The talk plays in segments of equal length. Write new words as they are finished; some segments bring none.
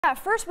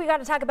First we got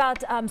to talk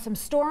about some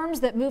storms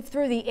that moved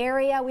through the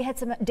area. We had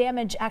some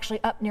damage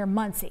actually up near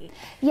Muncie.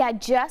 Yeah,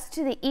 just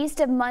to the east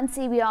of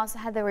Muncie. We also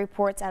had the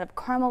reports out of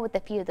Carmel with a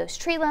few of those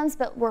tree limbs,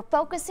 but we're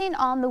focusing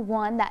on the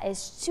one that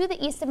is to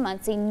the east of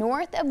Muncie,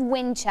 north of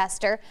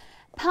Winchester.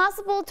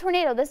 Possible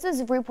tornado. This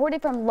was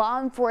reported from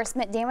law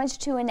enforcement. Damage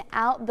to an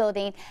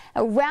outbuilding.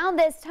 Around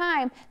this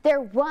time,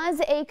 there was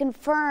a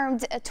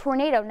confirmed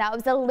tornado. Now, it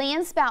was a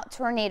Landspout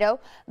tornado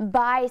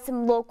by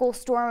some local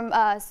storm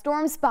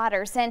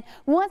spotters. And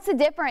what's the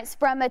difference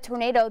from a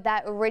tornado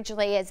that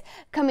originally is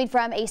coming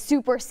from a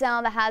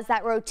supercell that has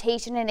that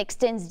rotation and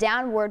extends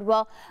downward?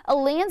 Well, a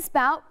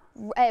Landspout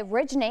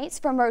originates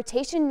from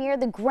rotation near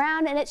the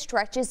ground and it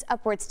stretches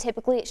upwards.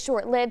 Typically it's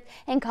short-lived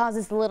and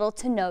causes little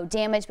to no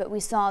damage, but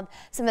we saw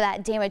some of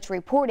that damage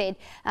reported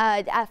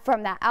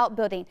from that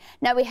outbuilding.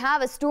 Now we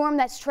have a storm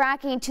that's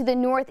tracking to the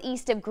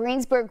northeast of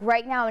Greensburg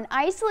right now, an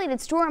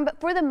isolated storm, but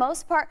for the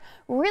most part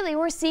really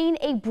we're seeing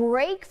a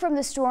break from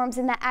the storms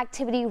in that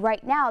activity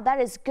right now.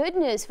 That is good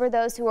news for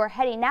those who are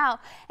heading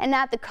out and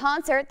at the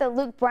concert, the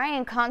Luke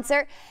Bryan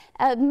concert.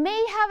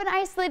 May have an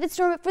isolated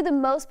storm, but for the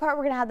most part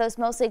we're going to have those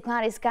mostly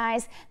cloudy skies.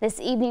 This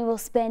evening will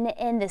spend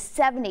in the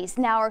 70s.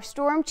 Now our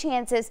storm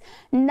chances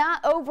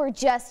not over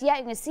just yet.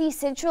 You can see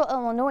central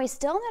Illinois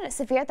still in a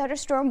severe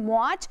thunderstorm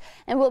watch,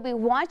 and we'll be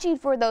watching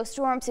for those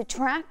storms to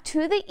track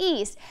to the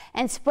east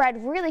and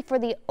spread really for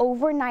the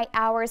overnight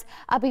hours.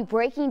 I'll be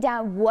breaking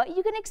down what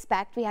you can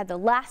expect. We have the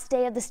last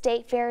day of the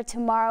state fair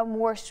tomorrow,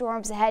 more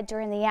storms ahead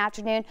during the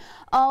afternoon.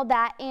 All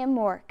that and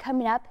more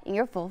coming up in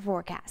your full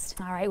forecast.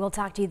 All right, we'll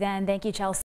talk to you then. Thank you, Chelsea.